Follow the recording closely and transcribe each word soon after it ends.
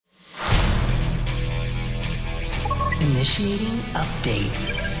Initiating update.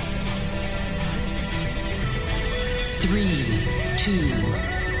 3, 2,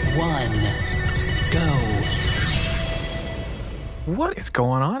 1, go. What is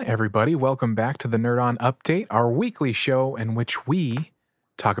going on, everybody? Welcome back to the Nerd On Update, our weekly show in which we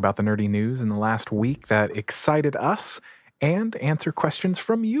talk about the nerdy news in the last week that excited us and answer questions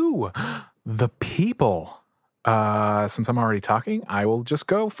from you, the people. Since I'm already talking, I will just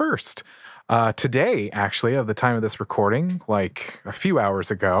go first. Today, actually, at the time of this recording, like a few hours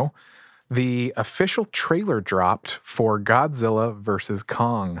ago, the official trailer dropped for Godzilla vs.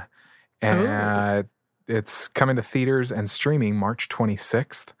 Kong. And it's coming to theaters and streaming March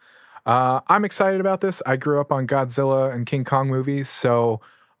 26th. I'm excited about this. I grew up on Godzilla and King Kong movies, so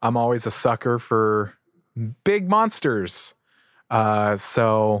I'm always a sucker for big monsters.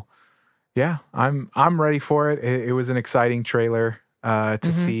 So yeah, I'm ready for it. It was an exciting trailer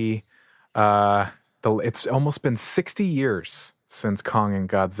to see. It's almost been 60 years since Kong and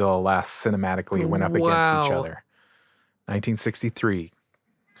Godzilla last cinematically went up against each other. 1963.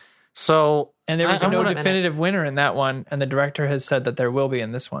 So, and there was no definitive winner in that one, and the director has said that there will be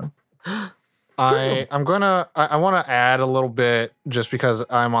in this one. I want to add a little bit just because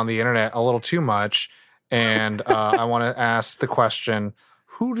I'm on the internet a little too much, and I want to ask the question: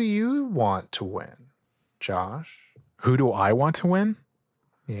 who do you want to win, Josh? Who do I want to win?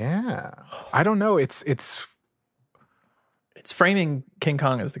 Yeah, I don't know. It's framing King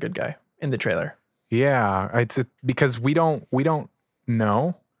Kong as the good guy in the trailer. Yeah, it's because we don't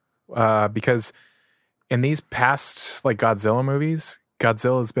know. Because in these past like Godzilla movies,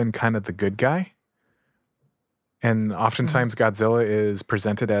 Godzilla's been kind of the good guy. And oftentimes Godzilla is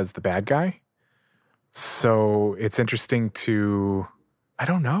presented as the bad guy. So it's interesting to, I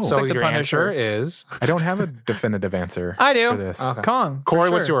don't know. So like your answer is? I don't have a definitive answer I do. for this. Okay. Kong. Corey,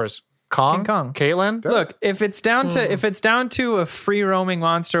 sure. what's yours? Kong? King Kong. Caitlin? Look, if it's down to a free roaming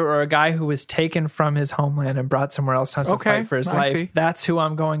monster or a guy who was taken from his homeland and brought somewhere else has to fight for his life, see. that's who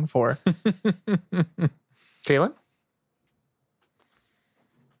I'm going for. Caitlin?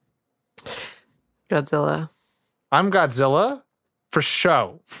 Godzilla. I'm Godzilla for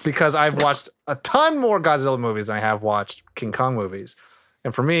show because I've watched a ton more Godzilla movies than I have watched King Kong movies.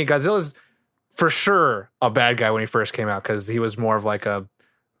 And for me, Godzilla's for sure a bad guy when he first came out because he was more of like a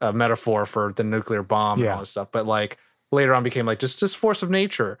metaphor for the nuclear bomb and all this stuff. But like later on became like just force of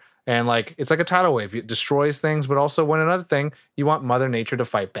nature. And like it's like a tidal wave. It destroys things, but also when another thing, you want Mother Nature to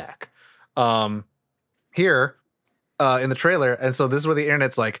fight back. Here in the trailer, and so this is where the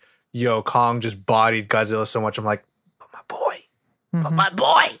internet's like, yo, Kong just bodied Godzilla so much. I'm like, but my boy. But my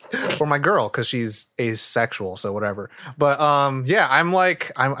boy. Or my girl, because she's asexual, so whatever. But yeah, I'm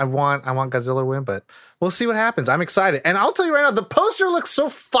like, I want Godzilla to win, but we'll see what happens. I'm excited. And I'll tell you right now, the poster looks so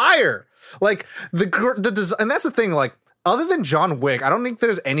fire. Like the design, and that's the thing, like, other than John Wick, I don't think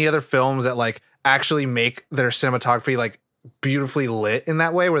there's any other films that like actually make their cinematography like beautifully lit in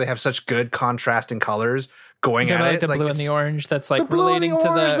that way, where they have such good contrasting colors going at like it. the blue and the orange that's like blue and the relating to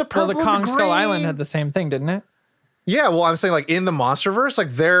orange, the purple the and Kong the Skull green. Island had the same thing, didn't it? Yeah, well, I'm saying like in the MonsterVerse,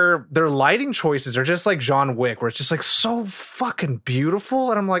 like their lighting choices are just like John Wick, where it's just like so fucking beautiful,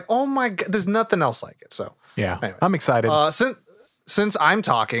 and I'm like, oh my god, there's nothing else like it. So Yeah, anyway. I'm excited. Since I'm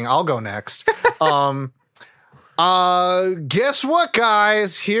talking, I'll go next. Guess what,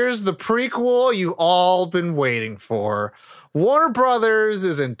 guys? Here's the prequel you all been waiting for. Warner Brothers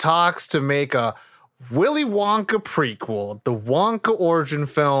is in talks to make a Willy Wonka prequel, the Wonka origin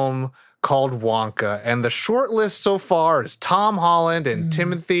film called Wonka, and the short list so far is Tom Holland and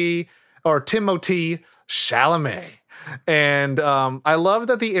Timothy Chalamet. And I love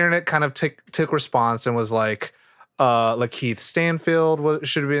that the internet kind of took response and was like Keith Stanfield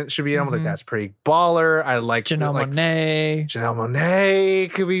should be. I'm like, that's pretty baller. I like Janelle Monáe. Janelle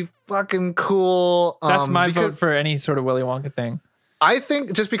Monáe could be fucking cool. That's my vote for any sort of Willy Wonka thing. I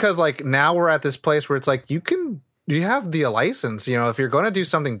think just because like now we're at this place where it's like you have the license, you know, if you're going to do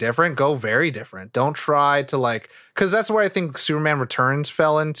something different, go very different. Don't try to like, because that's where I think Superman Returns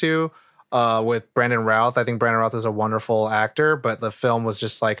fell into with Brandon Routh. I think Brandon Routh is a wonderful actor, but the film was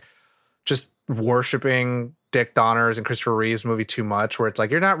just worshiping Dick Donner's and Christopher Reeve's movie too much, where it's like,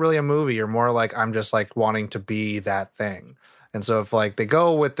 you're not really a movie. You're more like, I'm just like wanting to be that thing. And so if like they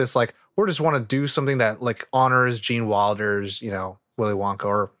go with this, like, we just want to do something that like honors Gene Wilder's, you know, Willy Wonka,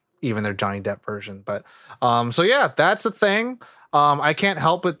 or even their Johnny Depp version. But so yeah, that's the thing. I can't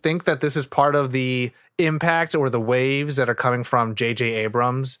help but think that this is part of the impact or the waves that are coming from J.J.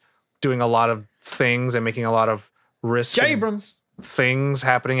 Abrams doing a lot of things and making a lot of risks. Abrams things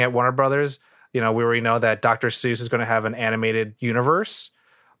happening at Warner Brothers. You know, we already know that Dr. Seuss is going to have an animated universe.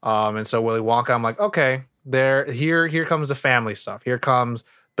 And so Willy Wonka, I'm like, okay, Here comes the family stuff. Here comes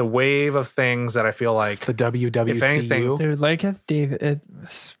the wave of things that I feel like The WWCU. If anything- Dude, like David.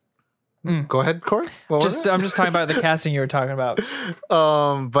 Go ahead, Corey. What was it? I'm just talking about the casting you were talking about.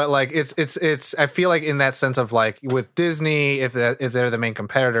 But like it's I feel like in that sense of like with Disney, if they're the main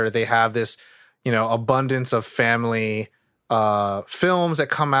competitor, they have this, abundance of family films that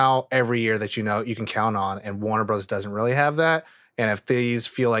come out every year that you can count on, and Warner Bros. Doesn't really have that. And if these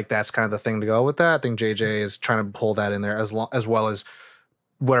feel like that's kind of the thing to go with that, I think JJ is trying to pull that in there as well as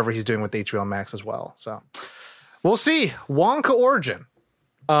whatever he's doing with HBO Max as well. So we'll see. Wonka Origin.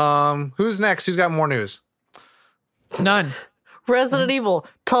 Who's next? Who's got more news? None. Resident Evil,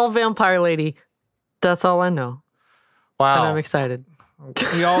 tall vampire lady. That's all I know. Wow. And I'm excited.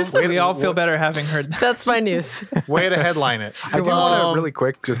 We all feel better having heard that. That's my news. Way to headline it. I do want to really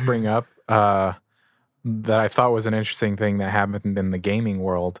quick just bring up that I thought was an interesting thing that happened in the gaming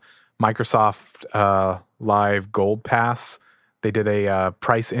world. Microsoft Live Gold Pass, they did a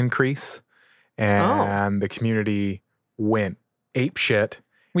price increase, and the community went ape shit.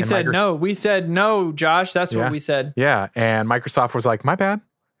 We said no. We said no, Josh. That's what we said. Yeah, and Microsoft was like, my bad.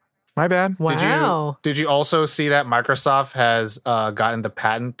 Wow. Did you also see that Microsoft has gotten the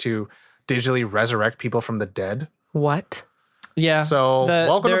patent to digitally resurrect people from the dead? What? Yeah. So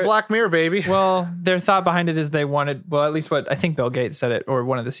welcome to Black Mirror, baby. Well, their thought behind it is they wanted, well, at least what I think Bill Gates said it, or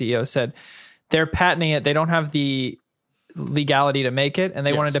one of the CEOs said, they're patenting it. They don't have the legality to make it, and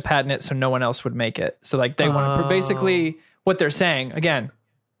they wanted to patent it so no one else would make it. So like they want to basically what they're saying, again,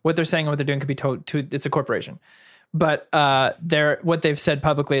 what they're saying and what they're doing could be told to, it's a corporation. But what they've said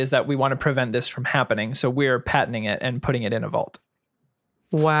publicly is that we want to prevent this from happening. So we're patenting it and putting it in a vault.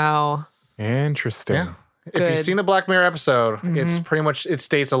 Wow. Interesting. Yeah. If you've seen the Black Mirror episode, it's pretty much, it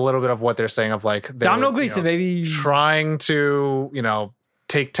states a little bit of what they're saying of like, Domhnall Gleeson, baby. Trying to,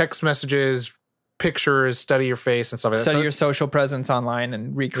 take text messages, pictures, study your face and stuff like that. Study your social presence online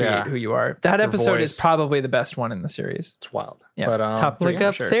and recreate who you are. That episode is probably the best one in the series. It's wild. Yeah. But, top 3. Look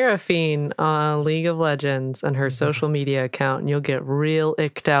up Seraphine on League of Legends and her social media account, and you'll get real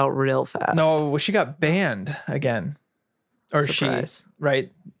icked out real fast. No, she got banned again. Or Surprise.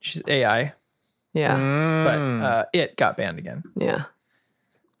 right? She's AI. Yeah. But it got banned again. Yeah.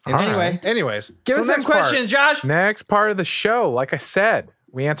 Anyways. Give us some questions, Josh. Next part of the show, like I said,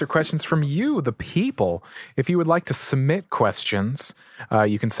 we answer questions from you, the people. If you would like to submit questions,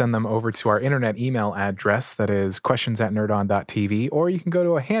 you can send them over to our internet email address. That is questions@nerdon.tv, or you can go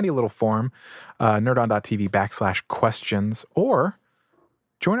to a handy little form, nerdon.tv/questions, or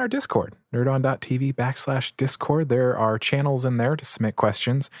join our Discord, nerdon.tv/Discord. There are channels in there to submit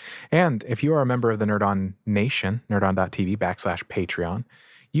questions. And if you are a member of the Nerdon Nation, nerdon.tv/Patreon,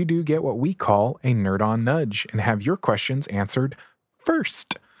 you do get what we call a Nerdon Nudge and have your questions answered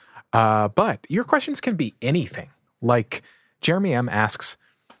first. But your questions can be anything. Like Jeremy M. asks,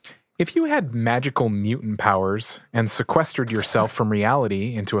 if you had magical mutant powers and sequestered yourself from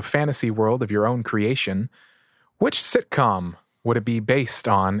reality into a fantasy world of your own creation, which sitcom would it be based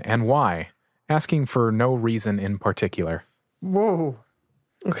on and why? Asking for no reason in particular. Whoa.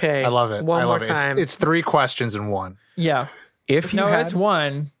 Okay. I love it. One I more love time. It's 3 questions in one. Yeah. It's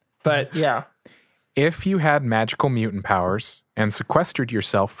one, but yeah. If you had magical mutant powers and sequestered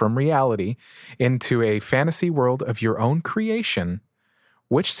yourself from reality into a fantasy world of your own creation,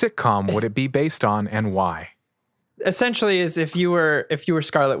 which sitcom would it be based on and why? Essentially, is if you were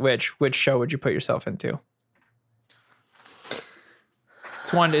Scarlet Witch, which show would you put yourself into?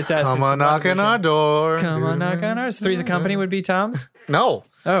 It's one. It's as Come on, knock on our door. Come on, knock on ours. Three's a Company would be Tom's. No.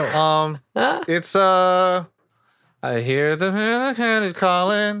 Oh. It's I hear the hand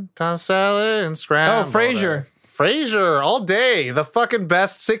calling, toss salad and scramble. Oh, Frasier. Frasier all day. The fucking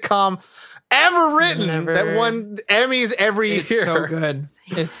best sitcom ever written that won Emmys every year. It's so good.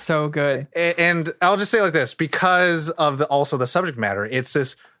 It's so good. And I'll just say it like this, because of also the subject matter. It's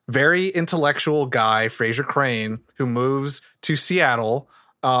this very intellectual guy, Frasier Crane, who moves to Seattle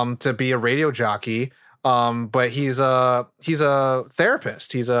to be a radio jockey. But he's a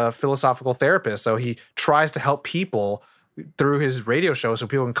therapist. He's a philosophical therapist. So he tries to help people through his radio show so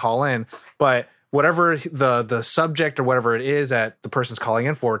people can call in. But whatever the subject or whatever it is that the person's calling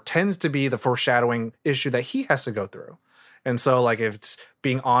in for tends to be the foreshadowing issue that he has to go through. And so like if it's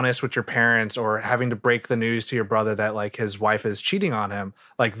being honest with your parents or having to break the news to your brother that like his wife is cheating on him,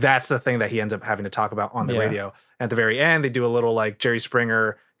 like that's the thing that he ends up having to talk about on the radio. At the very end, they do a little like Jerry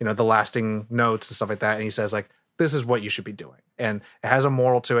Springer, the lasting notes and stuff like that. And he says like, this is what you should be doing. And it has a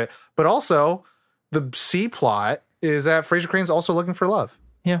moral to it. But also the C plot is that Frasier Crane's also looking for love.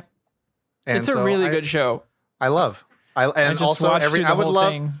 Yeah. And it's a really good show. I love. I would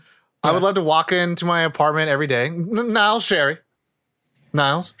love I would love to walk into my apartment every day. Niles, Sherry,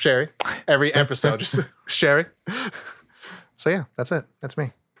 every episode, just Sherry. So yeah, that's it. That's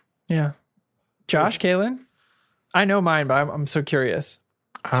me. Yeah. Josh, Kaylin? I know mine, but I'm so curious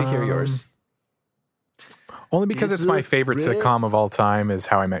to hear yours. Only because it's my favorite sitcom of all time is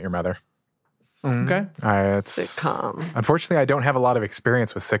How I Met Your Mother. Okay. It's Sitcom. Unfortunately, I don't have a lot of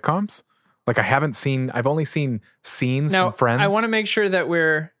experience with sitcoms. Like I've only seen scenes Now, from Friends. I want to make sure that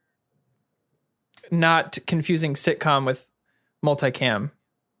we're not confusing sitcom with multicam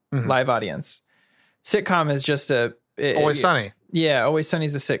live audience. Sitcom is just Always Sunny. Yeah, Always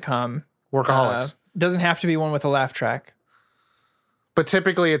Sunny's a sitcom. Workaholics. Doesn't have to be one with a laugh track. But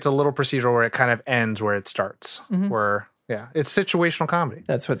typically it's a little procedural where it kind of ends where it starts. Where, yeah, it's situational comedy.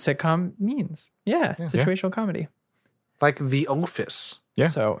 That's what sitcom means. Yeah, situational comedy. Like The Office. Yeah.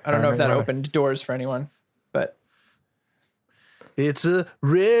 So I don't know if that opened doors for anyone, but it's a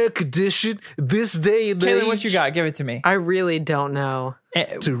rare condition this day and Kaylin, age what you got? Give it to me. I really don't know.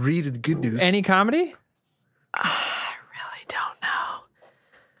 to read the good news. Any comedy? I really don't know.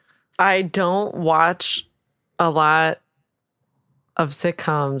 I don't watch a lot of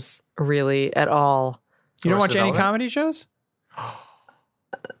sitcoms really at all. You don't watch Arrested any Development? comedy shows?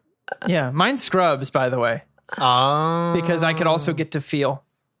 Yeah, mine's Scrubs, by the way, because I could also get to feel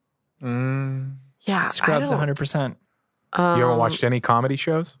Yeah, Scrubs I don't- 100%. You haven't watched any comedy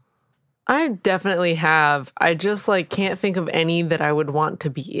shows? I definitely have. I just can't think of any that I would want to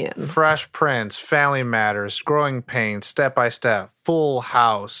be in. Fresh Prince, Family Matters, Growing Pains, Step by Step, Full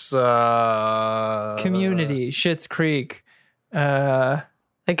House, Community, Schitt's Creek, I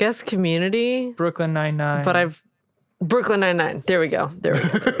guess Community, Brooklyn Nine-Nine. but Brooklyn Nine-Nine. There we go. There we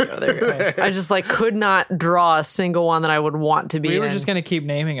go. I just could not draw a single one that I would want to be we in. were just going to keep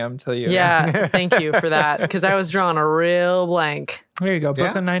naming them till you. Yeah, thank you for that because I was drawing a real blank. There you go.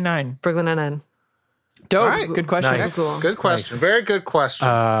 Brooklyn Nine-Nine. Brooklyn Nine-Nine. Dope. All right. Good question. Nice. Cool. Good question. Very good question.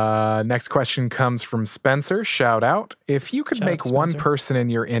 Next question comes from Spencer. Shout out. If you could Shout out make to one Spencer. person in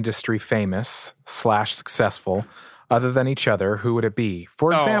your industry famous / successful other than each other, who would it be?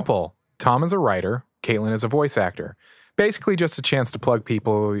 For example, Tom is a writer, Caitlin is a voice actor. Basically just a chance to plug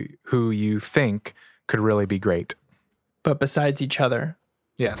people who you think could really be great. But besides each other.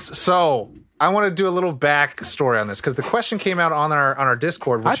 Yes. So I want to do a little backstory on this because the question came out on our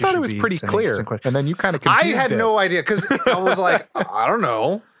Discord. Which I you thought should it was be pretty sending clear. some questions. And then you kind of I confused had it. no idea because I was like, I don't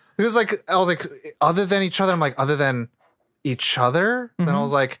know. It was I was like, other than each other. I'm like, other than each other. Then I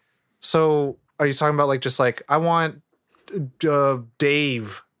was like, so are you talking about I want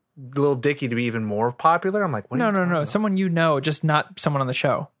Dave, Little Dicky, to be even more popular? I'm like, what? No. Someone you know, just not someone on the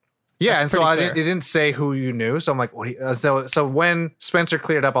show. Yeah, and so pretty it clear. didn't say who you knew. So I'm like, what? So when Spencer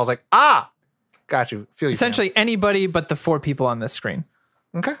cleared up, I was like, got you. Feel you. Essentially anybody but the 4 people on this screen.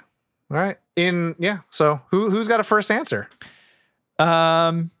 Okay. All right. So who's got a first answer?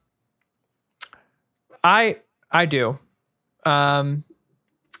 I do. I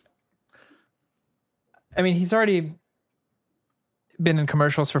mean, he's already been in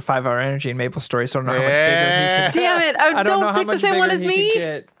commercials for 5 Hour Energy and Maple Story, so I don't know how much bigger he could. Damn it! I don't know Don't how pick the much same one bigger as he me. could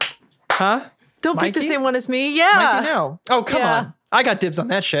get. Huh? Don't pick the Mikey? same one as me. Yeah. Mikey, no. Oh, come Yeah. on. I got dibs on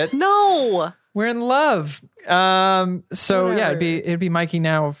that shit. No. We're in love. So yeah, Whatever. it'd be Mikey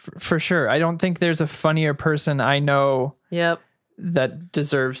now for sure. I don't think there's a funnier person I know Yep. that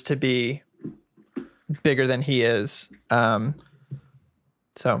deserves to be bigger than he is. So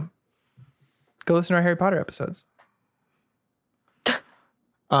go listen to our Harry Potter episodes. Look,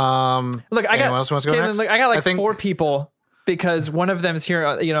 I anyone got else wants to go Caitlin, next? look, I got I think- 4 people because one of them's here,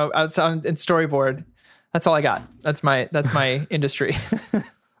 outside in storyboard. That's all I got. That's my industry.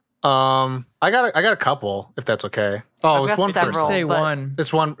 I got a couple, if that's okay. Oh, I've it's got one several. person. Say but- one.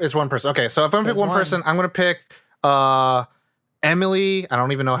 It's one person. Okay, so if I'm gonna Says pick one one. person, I'm gonna pick Emily. I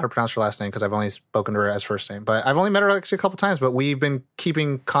don't even know how to pronounce her last name because I've only spoken to her as first name, but I've only met her actually a couple times. But we've been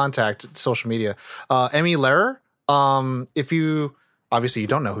keeping contact at social media. Emmy Lehrer. If you obviously you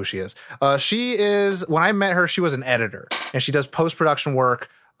don't know who she is. She is. When I met her, she was an editor and she does post-production work.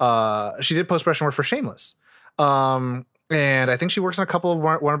 She did post-production work for Shameless. And I think she works on a couple of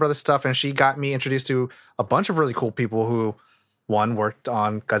Warner Brothers stuff, and she got me introduced to a bunch of really cool people who, one, worked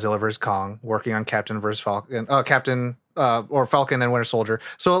on Godzilla vs. Kong, working on Captain or Falcon and Winter Soldier.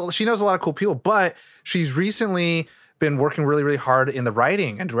 So she knows a lot of cool people, but she's recently been working really, really hard in the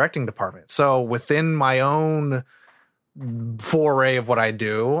writing and directing department. So within my own foray of what I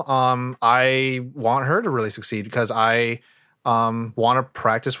do, I want her to really succeed because I want to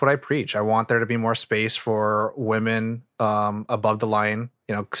practice what I preach. I want there to be more space for women above the line,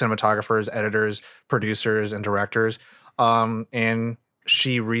 cinematographers, editors, producers, and directors. And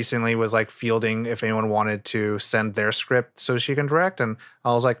she recently was like fielding if anyone wanted to send their script so she can direct. And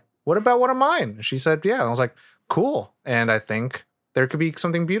I was like, what about one of mine? And she said, yeah. And I was like, cool. And I think there could be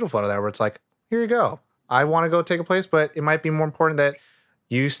something beautiful out of that where it's like, here you go. I want to go take a place, but it might be more important that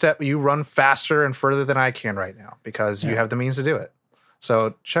you run faster and further than I can right now because you have the means to do it.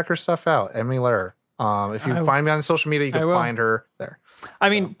 So check her stuff out, Emily Lehrer. If you find me on social media, you can find her there.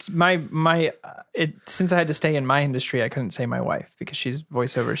 I mean, since I had to stay in my industry, I couldn't say my wife because she's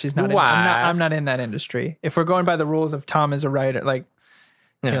voiceover. She's not. I'm not in that industry. If we're going by the rules of Tom is a writer, like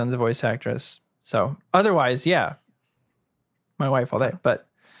Kaylin's a voice actress. So otherwise, yeah, my wife all day. But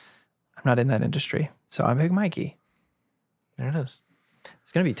I'm not in that industry, so I'm Big Mikey. There it is.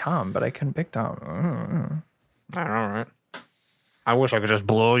 It's gonna be Tom, but I couldn't pick Tom. All right. I wish I could just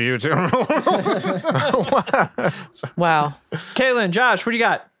blow you too. Wow. Kaylin, Josh, what do you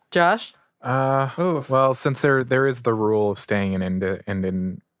got? Josh? Well, since there is the rule of staying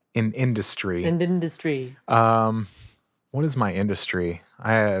in industry. What is my industry?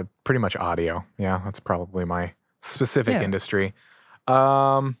 I pretty much audio. Yeah, that's probably my specific industry.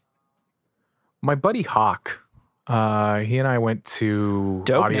 My buddy Hawk, he and I went to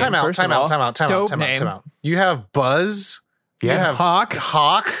Dope audio. name. Time out. You have Buzz. Yeah. You have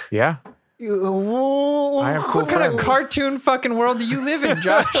Hawk. Yeah. I have cool What kind of cartoon fucking world do you live in,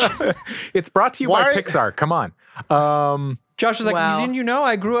 Josh? It's brought to you by Pixar. Come on. Josh was like, Wow. didn't you know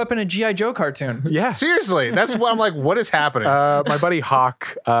I grew up in a G.I. Joe cartoon? Yeah. Seriously, that's what I'm like. What is happening? My buddy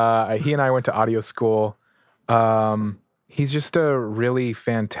Hawk, he and I went to audio school. He's just a really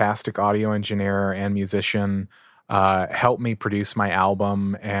fantastic audio engineer and musician. Helped me produce my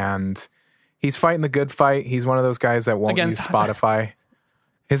album, and he's fighting the good fight. He's one of those guys that won't use Spotify.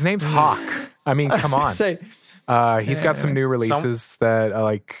 His name's Hawk. I mean, come on. He's got some new releases that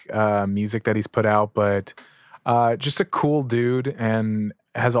like music that he's put out, but just a cool dude, and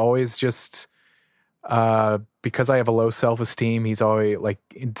has always just because I have a low self-esteem, he's always like,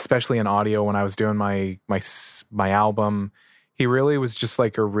 especially in audio when I was doing my album, he really was just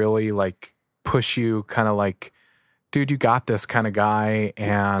like a really like push you kind of like, dude, you got this kind of guy.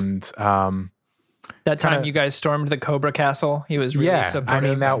 And that time you guys stormed the Cobra Castle, he was really supportive. I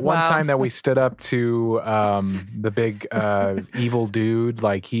mean, that one time that we stood up to the big evil dude,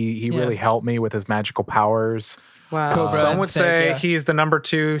 like he really helped me with his magical powers. Wow. Cobra Some would say yeah. he's the number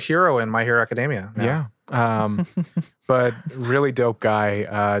 2 hero in My Hero Academia. Yeah. But really dope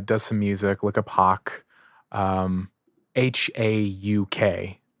guy. Does some music. Look up Hawk. Hauk.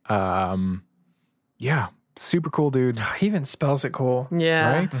 Yeah. Super cool dude. He even spells it cool.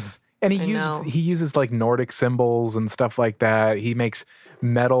 Yeah. Right? And he uses like Nordic symbols and stuff like that. He makes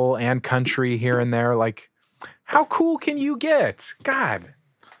metal and country here and there. Like, how cool can you get? God.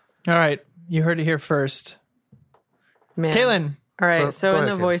 All right. You heard it here first. Man. Kaylin. All right. So in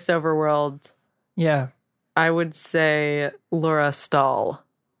ahead, the Kaylin. voiceover world, Yeah. I would say Laura Stahl.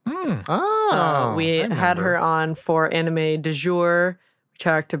 Oh, We I had remember. her on for Anime du Jour. We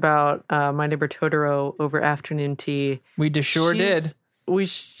talked about My Neighbor Totoro over afternoon tea. We sure did.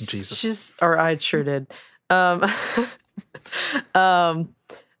 Jesus. She's, or I sure did. But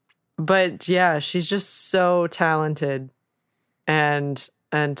yeah, she's just so talented and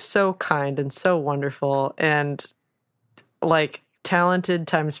so kind and so wonderful and like talented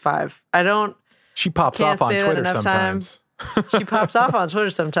times 5. She pops Can't off on say that Twitter enough sometimes. She pops off on Twitter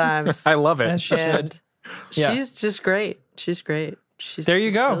sometimes. I love it. As she should. And Yeah. she's just great. She's great. She's There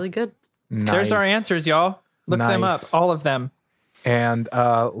you just go. really good. There's our Nice. answers, y'all. Look them up. Nice. All of them. And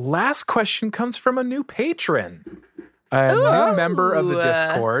last question comes from a new patron, a new member of the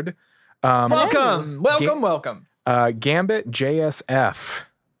Discord. Welcome. Welcome. Gambit JSF.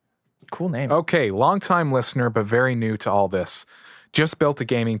 Cool name. Okay, longtime listener, but very new to all this. Just built a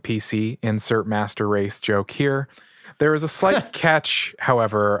gaming PC. Insert master race joke here. There is a slight catch,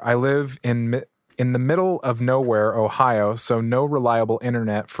 however. I live in the middle of nowhere, Ohio, so no reliable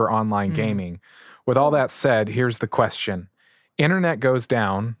internet for online gaming. With all that said, here's the question. Internet goes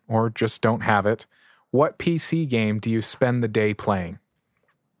down, or just don't have it. What PC game do you spend the day playing?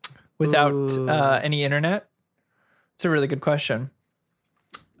 Without any internet? It's a really good question.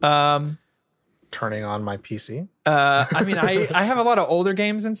 Turning on my PC. I mean, I have a lot of older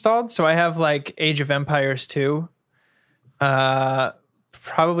games installed, so I have like Age of Empires 2.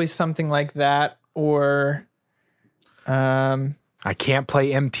 Probably something like that, or I can't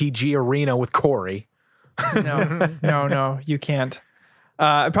play MTG Arena with Corey. no, you can't.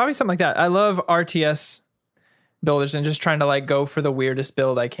 Probably something like that. I love RTS builders and just trying to like go for the weirdest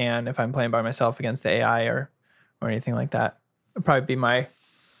build I can if I'm playing by myself against the AI or anything like that. It'd probably be my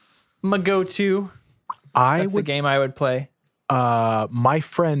go-to. I That's the would game I would play. My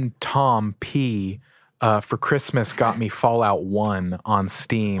friend Tom P. For Christmas got me Fallout 1 on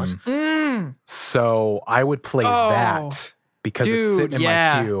Steam. So I would play that because it's sitting in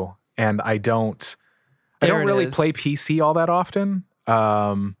my queue, and I don't really play PC all that often.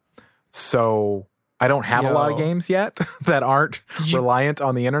 So I don't have a lot of games yet that aren't reliant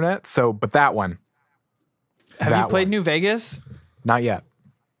on the internet. So, but that one. Have you played New Vegas? Not yet.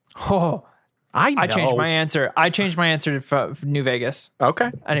 Oh, I changed my answer. I changed my answer to New Vegas. Okay. I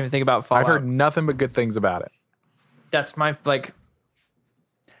didn't even think about Fallout. I've heard nothing but good things about it. That's my, like,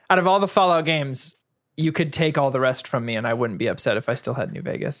 out of all the Fallout games, you could take all the rest from me and I wouldn't be upset if I still had New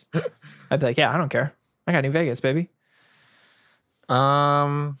Vegas. I'd be like, yeah, I don't care. I got New Vegas, baby.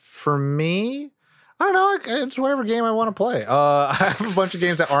 For me, I don't know. It's whatever game I want to play. I have a bunch of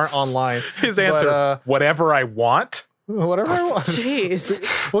games that aren't online. His answer, whatever I want. Whatever I want.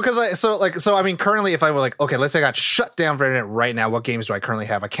 Jeez. Well, because I mean, currently, if I were like, okay, let's say I got shut down for internet right now, what games do I currently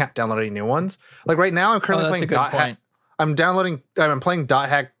have? I can't download any new ones. Like right now, I'm currently playing Dot Hack. I'm playing Dot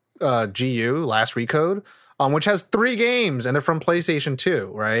Hack GU Last Recode, which has 3 games and they're from PlayStation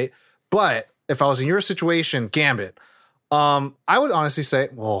 2, right? But if I was in your situation, Gambit, I would honestly say,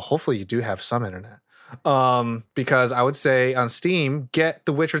 well, hopefully you do have some internet, because I would say on Steam, get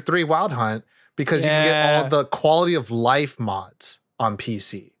The Witcher 3 Wild Hunt. Because you can get all the quality of life mods on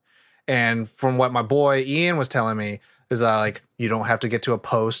PC. And from what my boy Ian was telling me is that like you don't have to get to a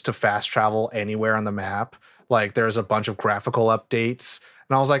post to fast travel anywhere on the map. Like there's a bunch of graphical updates.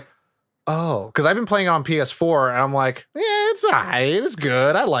 And I was like, oh, because I've been playing it on PS4 and I'm like, yeah, it's all right. It's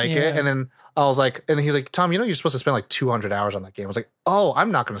good. I like it. And then I was like, and he's like, Tom, you're supposed to spend like 200 hours on that game. I was like, oh,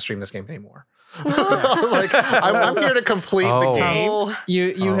 I'm not going to stream this game anymore. I was like, I'm here to complete the game.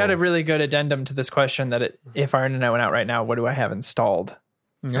 You had a really good addendum to this question that if our internet went out right now, what do I have installed?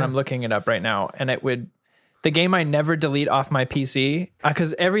 And I'm looking it up right now, and it would the game I never delete off my PC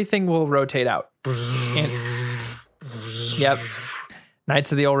because everything will rotate out. Yep,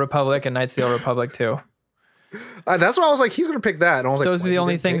 Knights of the Old Republic and Knights of the Old Republic 2. That's why I was like, he's gonna pick that. And I was like, those are the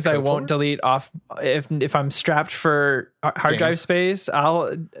only things I won't delete off. If I'm strapped for hard drive space,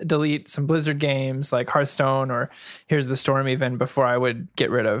 I'll delete some Blizzard games like Hearthstone or Here's the Storm even before I would get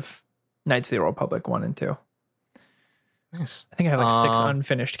rid of Knights of the Old Republic 1 and 2. Nice. I think I have like 6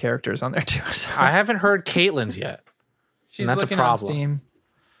 unfinished characters on there too. So. I haven't heard Caitlin's yet. She's looking on Steam.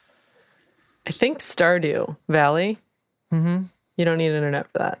 I think Stardew Valley. Mm-hmm. You don't need internet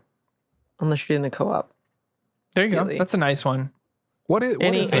for that unless you're doing the co-op. There you go. That's a nice one. What is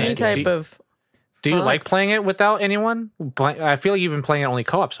any type of? Do you like playing it without anyone? I feel like you've been playing it only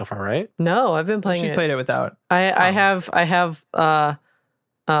co-op so far, right? No, I've been playing. She's played it without. I have a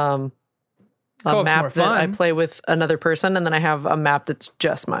map that I play with another person, and then I have a map that's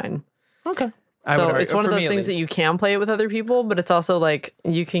just mine. Okay. So it's one of those things that you can play it with other people, but it's also like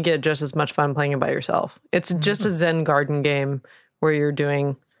you can get just as much fun playing it by yourself. It's just a Zen garden game where you're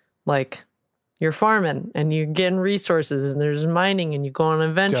doing like. You're farming and you're getting resources and there's mining and you go on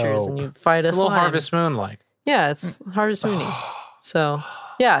adventures and you fight a little Harvest Moon like. Yeah, it's Harvest Moony. So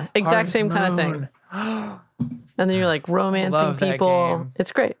yeah, exact Harvest same kind of thing. And then you're like romancing people.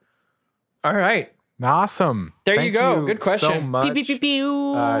 It's great. All right. Awesome. There Thank you go. You good question. So much, pew, pew,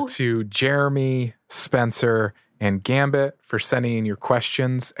 pew. To Jeremy, Spencer, and Gambit for sending in your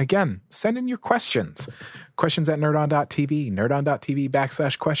questions. Again, send in your questions. Questions at nerdon.tv,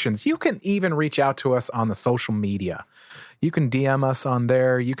 nerdon.tv/questions. You can even reach out to us on the social media. You can DM us on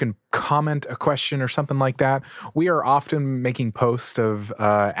there. You can comment a question or something like that. We are often making posts of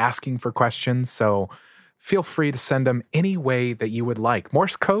asking for questions, so feel free to send them any way that you would like.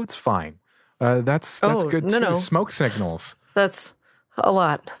 Morse code's fine. That's good too. No. Smoke signals. That's a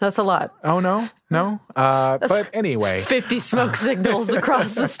lot. That's a lot. Oh, no? But anyway. 50 smoke signals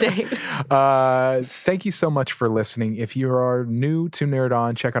across the state. Thank you so much for listening. If you are new to Nerd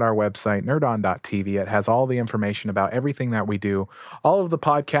On, check out our website, nerdon.tv. It has all the information about everything that we do, all of the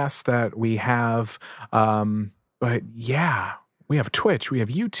podcasts that we have. But yeah, we have Twitch, we have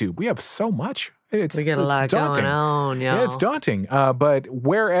YouTube, we have so much. We get a lot daunting. going on, y'all. Yeah, it's daunting. But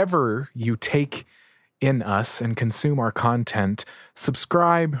wherever you take in us and consume our content,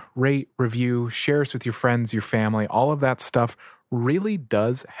 subscribe, rate, review, share us with your friends, your family. All of that stuff really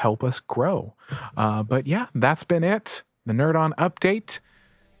does help us grow. But yeah, that's been it. The Nerd On Update.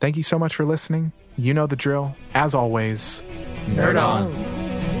 Thank you so much for listening. You know the drill. As always, Nerd On.